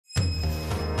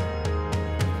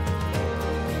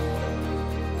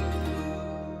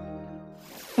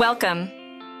Welcome.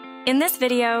 In this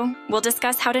video, we'll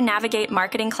discuss how to navigate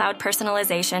Marketing Cloud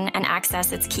Personalization and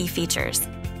access its key features.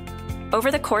 Over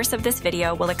the course of this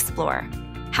video, we'll explore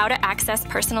how to access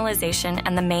personalization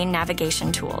and the main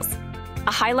navigation tools,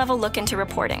 a high-level look into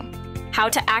reporting, how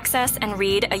to access and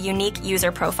read a unique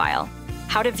user profile,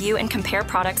 how to view and compare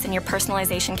products in your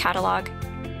Personalization Catalog,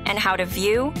 and how to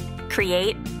view,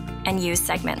 create, and use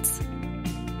segments.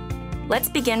 Let's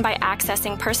begin by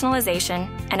accessing personalization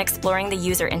and exploring the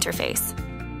user interface.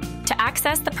 To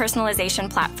access the personalization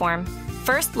platform,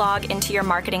 first log into your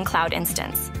Marketing Cloud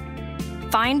instance.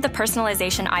 Find the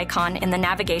personalization icon in the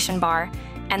navigation bar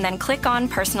and then click on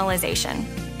Personalization.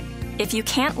 If you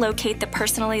can't locate the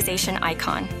personalization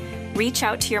icon, reach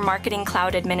out to your Marketing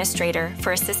Cloud administrator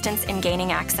for assistance in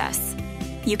gaining access.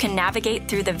 You can navigate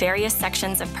through the various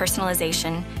sections of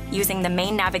personalization using the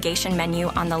main navigation menu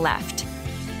on the left.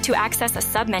 To access a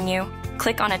submenu,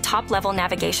 click on a top-level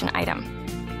navigation item.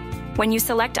 When you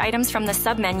select items from the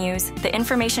submenus, the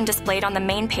information displayed on the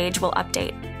main page will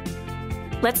update.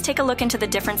 Let's take a look into the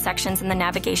different sections in the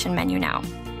navigation menu now.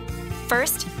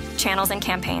 First, channels and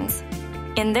campaigns.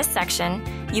 In this section,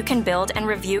 you can build and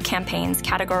review campaigns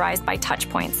categorized by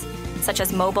touchpoints, such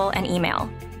as mobile and email,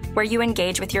 where you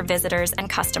engage with your visitors and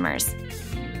customers.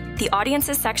 The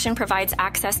Audiences section provides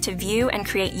access to view and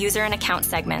create user and account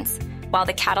segments, while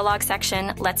the Catalog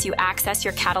section lets you access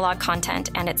your catalog content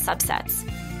and its subsets,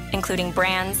 including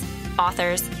brands,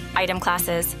 authors, item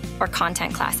classes, or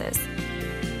content classes.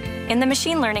 In the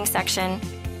Machine Learning section,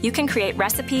 you can create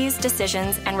recipes,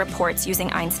 decisions, and reports using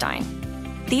Einstein.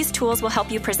 These tools will help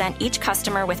you present each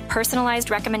customer with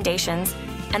personalized recommendations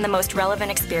and the most relevant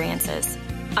experiences.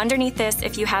 Underneath this,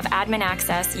 if you have admin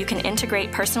access, you can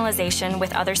integrate personalization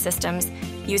with other systems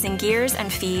using gears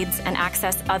and feeds and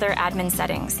access other admin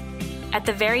settings. At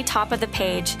the very top of the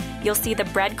page, you'll see the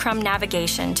breadcrumb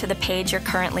navigation to the page you're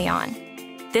currently on.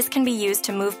 This can be used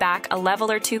to move back a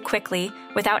level or two quickly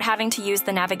without having to use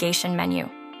the navigation menu.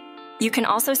 You can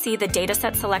also see the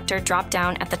dataset selector drop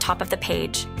down at the top of the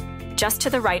page, just to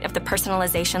the right of the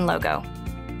personalization logo.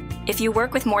 If you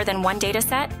work with more than one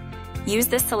dataset, use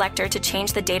this selector to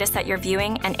change the dataset you're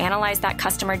viewing and analyze that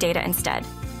customer data instead.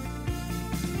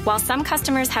 While some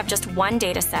customers have just one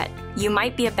dataset, you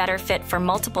might be a better fit for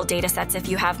multiple datasets if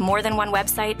you have more than one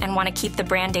website and want to keep the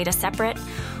brand data separate,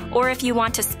 or if you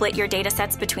want to split your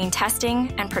datasets between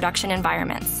testing and production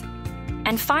environments.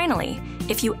 And finally,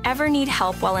 if you ever need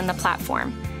help while in the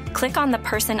platform, click on the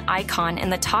person icon in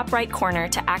the top right corner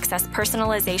to access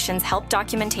Personalization's help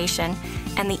documentation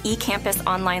and the eCampus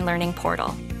online learning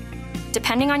portal.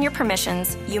 Depending on your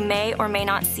permissions, you may or may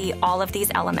not see all of these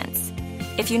elements.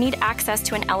 If you need access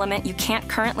to an element you can't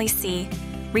currently see,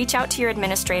 reach out to your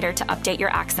administrator to update your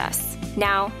access.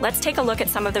 Now, let's take a look at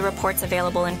some of the reports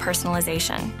available in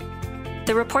Personalization.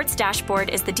 The Reports dashboard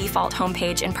is the default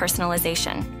homepage in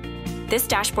Personalization. This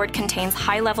dashboard contains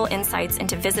high-level insights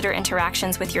into visitor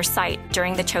interactions with your site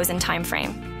during the chosen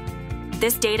timeframe.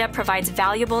 This data provides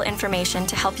valuable information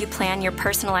to help you plan your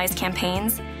personalized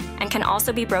campaigns and can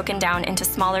also be broken down into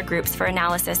smaller groups for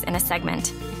analysis in a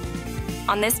segment.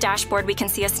 On this dashboard, we can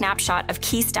see a snapshot of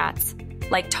key stats,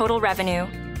 like total revenue,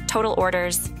 total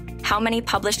orders, how many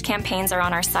published campaigns are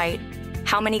on our site,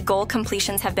 how many goal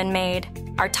completions have been made,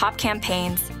 our top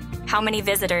campaigns, how many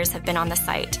visitors have been on the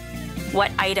site,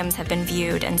 what items have been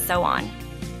viewed, and so on.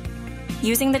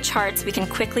 Using the charts, we can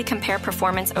quickly compare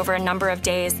performance over a number of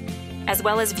days, as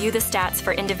well as view the stats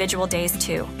for individual days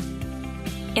too.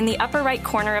 In the upper right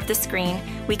corner of the screen,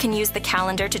 we can use the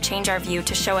calendar to change our view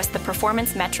to show us the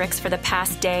performance metrics for the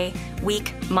past day,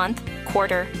 week, month,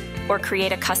 quarter, or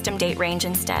create a custom date range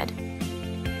instead.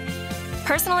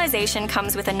 Personalization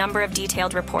comes with a number of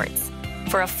detailed reports.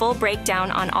 For a full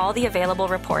breakdown on all the available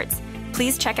reports,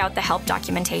 please check out the help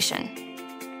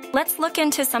documentation. Let's look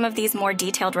into some of these more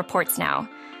detailed reports now,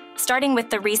 starting with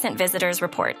the Recent Visitors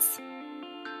reports.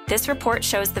 This report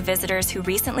shows the visitors who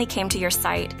recently came to your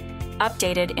site,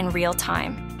 updated in real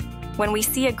time. When we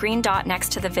see a green dot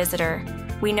next to the visitor,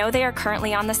 we know they are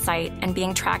currently on the site and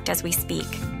being tracked as we speak.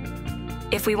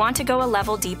 If we want to go a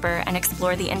level deeper and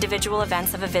explore the individual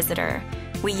events of a visitor,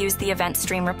 we use the Event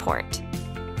Stream report.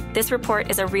 This report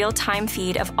is a real-time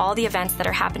feed of all the events that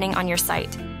are happening on your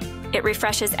site. It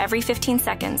refreshes every 15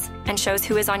 seconds and shows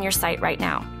who is on your site right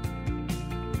now.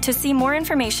 To see more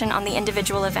information on the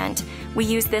individual event, we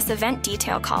use this Event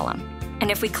Detail column. And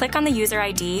if we click on the user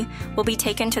ID, we'll be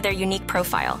taken to their unique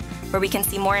profile, where we can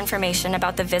see more information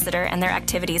about the visitor and their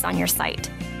activities on your site.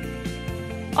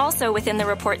 Also within the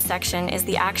Report section is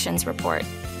the Actions report.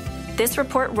 This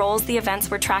report rolls the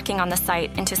events we're tracking on the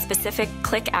site into specific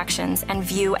click actions and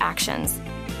view actions.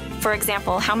 For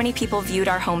example, how many people viewed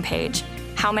our homepage,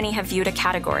 how many have viewed a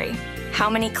category, how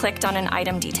many clicked on an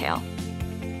item detail.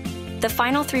 The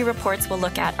final 3 reports we'll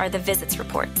look at are the visits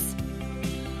reports.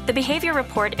 The behavior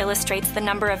report illustrates the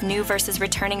number of new versus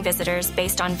returning visitors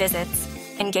based on visits,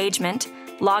 engagement,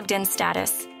 logged-in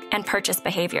status, and purchase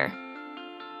behavior.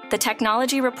 The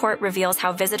technology report reveals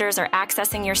how visitors are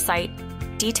accessing your site,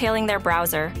 detailing their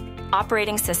browser,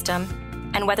 operating system,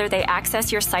 and whether they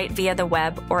access your site via the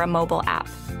web or a mobile app.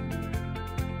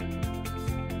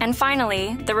 And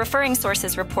finally, the referring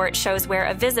sources report shows where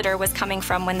a visitor was coming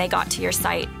from when they got to your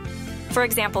site. For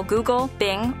example, Google,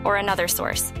 Bing, or another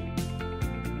source.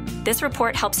 This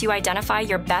report helps you identify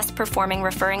your best performing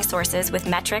referring sources with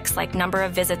metrics like number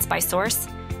of visits by source,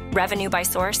 revenue by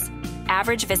source,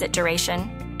 average visit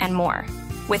duration, and more.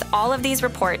 With all of these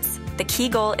reports, the key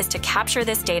goal is to capture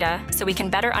this data so we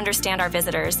can better understand our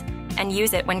visitors and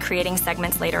use it when creating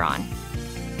segments later on.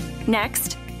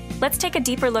 Next, let's take a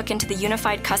deeper look into the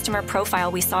unified customer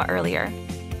profile we saw earlier.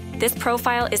 This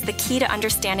profile is the key to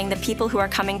understanding the people who are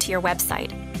coming to your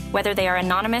website, whether they are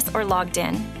anonymous or logged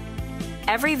in.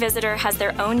 Every visitor has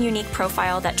their own unique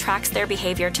profile that tracks their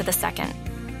behavior to the second.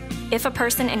 If a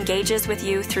person engages with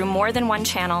you through more than one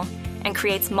channel and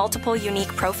creates multiple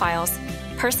unique profiles,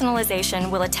 Personalization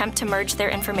will attempt to merge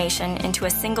their information into a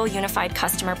single unified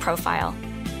customer profile,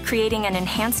 creating an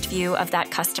enhanced view of that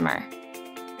customer.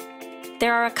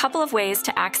 There are a couple of ways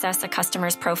to access a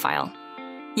customer's profile.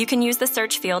 You can use the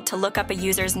search field to look up a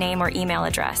user's name or email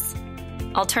address.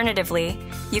 Alternatively,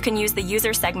 you can use the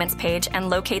User Segments page and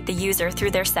locate the user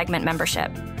through their segment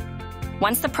membership.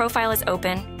 Once the profile is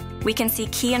open, we can see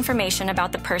key information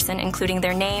about the person, including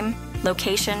their name,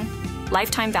 location,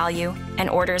 lifetime value, and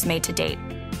orders made to date.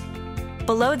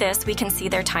 Below this, we can see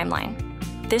their timeline.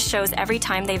 This shows every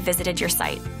time they've visited your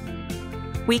site.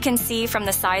 We can see from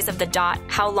the size of the dot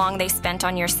how long they spent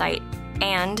on your site,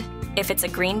 and, if it's a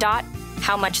green dot,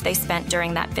 how much they spent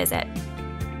during that visit.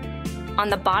 On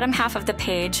the bottom half of the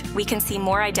page, we can see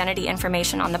more identity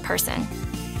information on the person.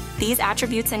 These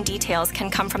attributes and details can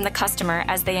come from the customer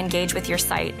as they engage with your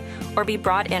site, or be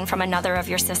brought in from another of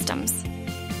your systems.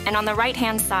 And on the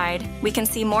right-hand side, we can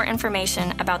see more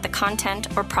information about the content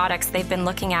or products they've been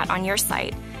looking at on your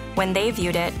site, when they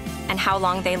viewed it, and how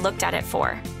long they looked at it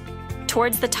for.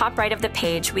 Towards the top right of the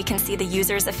page, we can see the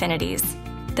user's affinities,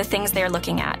 the things they're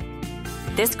looking at.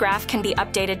 This graph can be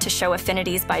updated to show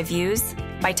affinities by views,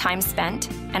 by time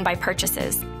spent, and by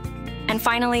purchases. And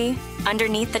finally,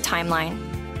 underneath the timeline,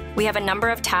 we have a number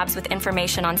of tabs with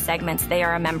information on segments they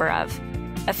are a member of,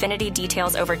 affinity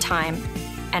details over time,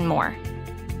 and more.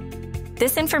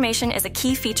 This information is a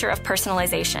key feature of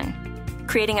personalization,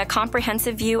 creating a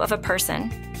comprehensive view of a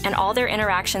person and all their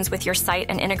interactions with your site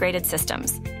and integrated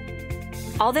systems.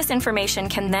 All this information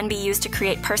can then be used to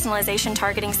create personalization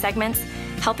targeting segments,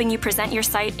 helping you present your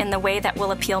site in the way that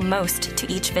will appeal most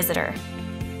to each visitor.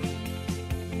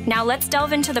 Now let's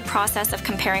delve into the process of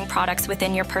comparing products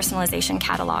within your personalization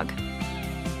catalog.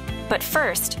 But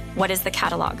first, what is the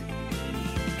catalog?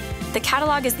 The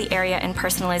catalog is the area in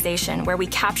personalization where we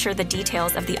capture the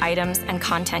details of the items and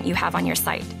content you have on your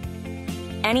site.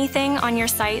 Anything on your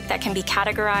site that can be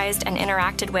categorized and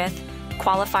interacted with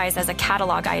qualifies as a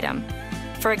catalog item.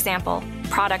 For example,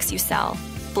 products you sell,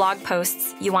 blog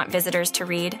posts you want visitors to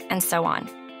read, and so on.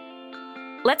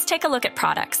 Let's take a look at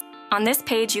products. On this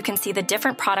page, you can see the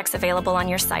different products available on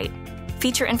your site,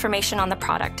 feature information on the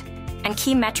product, and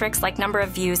key metrics like number of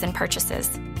views and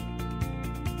purchases.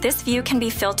 This view can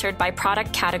be filtered by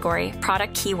product category,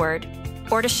 product keyword,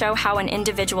 or to show how an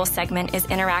individual segment is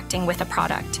interacting with a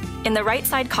product. In the right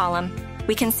side column,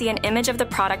 we can see an image of the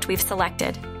product we've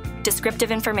selected, descriptive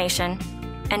information,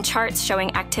 and charts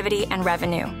showing activity and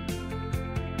revenue.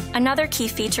 Another key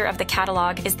feature of the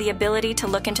catalog is the ability to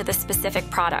look into the specific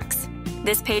products.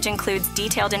 This page includes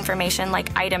detailed information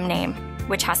like item name,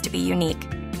 which has to be unique,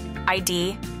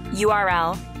 ID,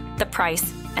 URL, the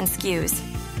price, and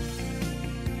SKUs.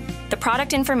 The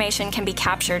product information can be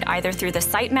captured either through the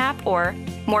sitemap or,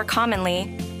 more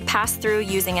commonly, passed through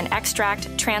using an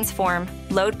extract, transform,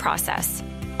 load process,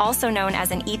 also known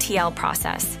as an ETL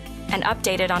process, and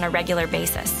updated on a regular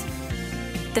basis.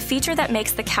 The feature that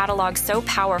makes the catalog so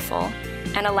powerful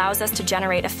and allows us to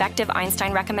generate effective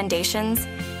Einstein recommendations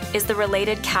is the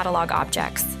related catalog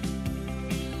objects.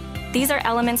 These are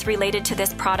elements related to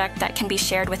this product that can be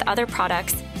shared with other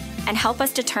products and help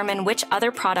us determine which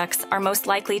other products are most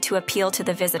likely to appeal to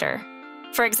the visitor.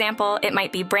 For example, it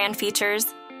might be brand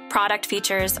features, product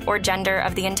features, or gender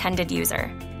of the intended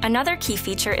user. Another key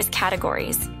feature is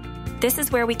categories. This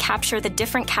is where we capture the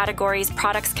different categories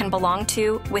products can belong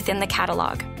to within the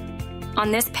catalog.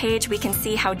 On this page, we can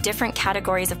see how different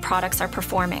categories of products are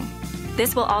performing.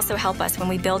 This will also help us when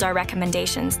we build our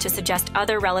recommendations to suggest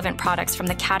other relevant products from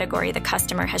the category the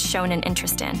customer has shown an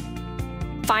interest in.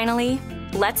 Finally,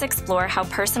 let's explore how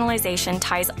personalization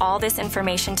ties all this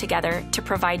information together to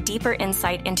provide deeper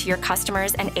insight into your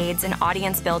customers and aids in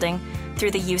audience building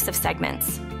through the use of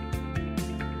segments.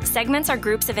 Segments are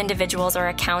groups of individuals or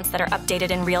accounts that are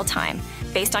updated in real time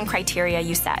based on criteria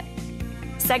you set.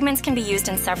 Segments can be used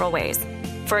in several ways.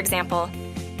 For example,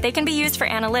 they can be used for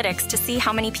analytics to see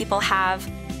how many people have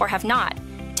or have not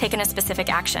taken a specific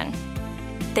action.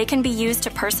 They can be used to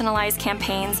personalize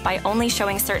campaigns by only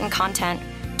showing certain content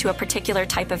to a particular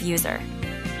type of user.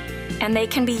 And they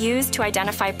can be used to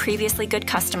identify previously good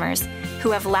customers who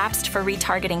have lapsed for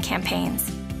retargeting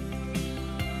campaigns.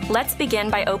 Let's begin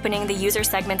by opening the User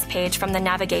Segments page from the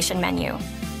navigation menu.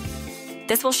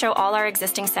 This will show all our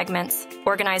existing segments,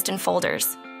 organized in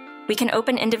folders. We can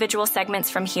open individual segments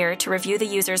from here to review the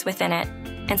users within it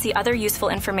and see other useful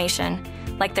information,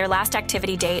 like their last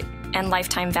activity date and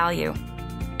lifetime value.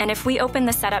 And if we open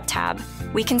the Setup tab,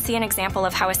 we can see an example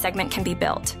of how a segment can be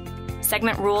built.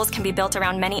 Segment rules can be built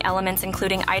around many elements,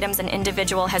 including items an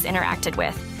individual has interacted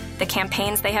with, the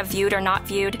campaigns they have viewed or not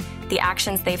viewed, the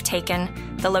actions they've taken,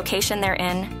 the location they're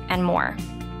in, and more.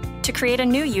 To create a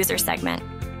new user segment,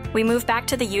 we move back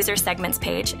to the User Segments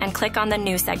page and click on the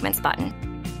New Segments button.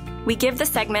 We give the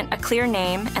segment a clear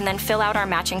name and then fill out our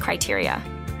matching criteria.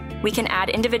 We can add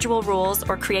individual rules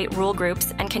or create rule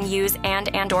groups and can use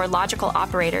and/or logical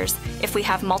operators if we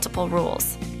have multiple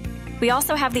rules. We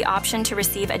also have the option to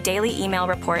receive a daily email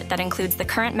report that includes the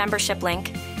current membership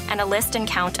link and a list and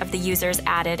count of the users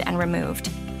added and removed.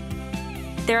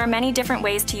 There are many different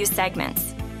ways to use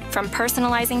segments, from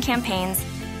personalizing campaigns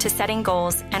to setting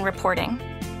goals and reporting.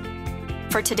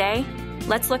 For today,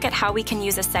 let's look at how we can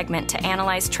use a segment to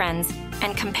analyze trends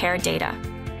and compare data.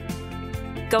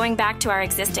 Going back to our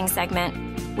existing segment,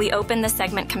 we open the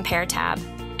Segment Compare tab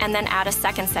and then add a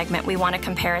second segment we want to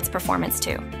compare its performance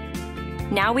to.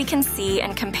 Now we can see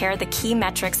and compare the key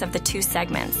metrics of the two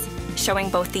segments, showing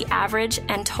both the average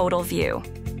and total view.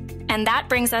 And that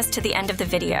brings us to the end of the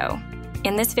video.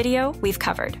 In this video, we've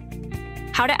covered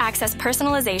how to access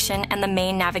personalization and the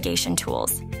main navigation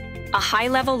tools, a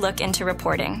high-level look into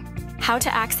reporting, how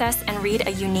to access and read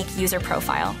a unique user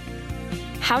profile,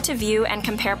 how to view and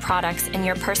compare products in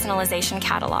your Personalization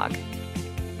Catalog,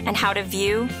 and how to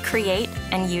view, create,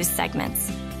 and use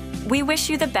segments. We wish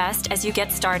you the best as you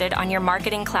get started on your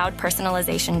Marketing Cloud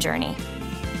personalization journey.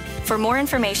 For more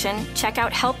information, check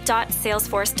out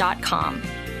help.salesforce.com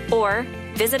or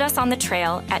visit us on the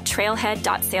trail at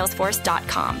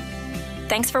trailhead.salesforce.com.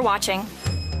 Thanks for watching.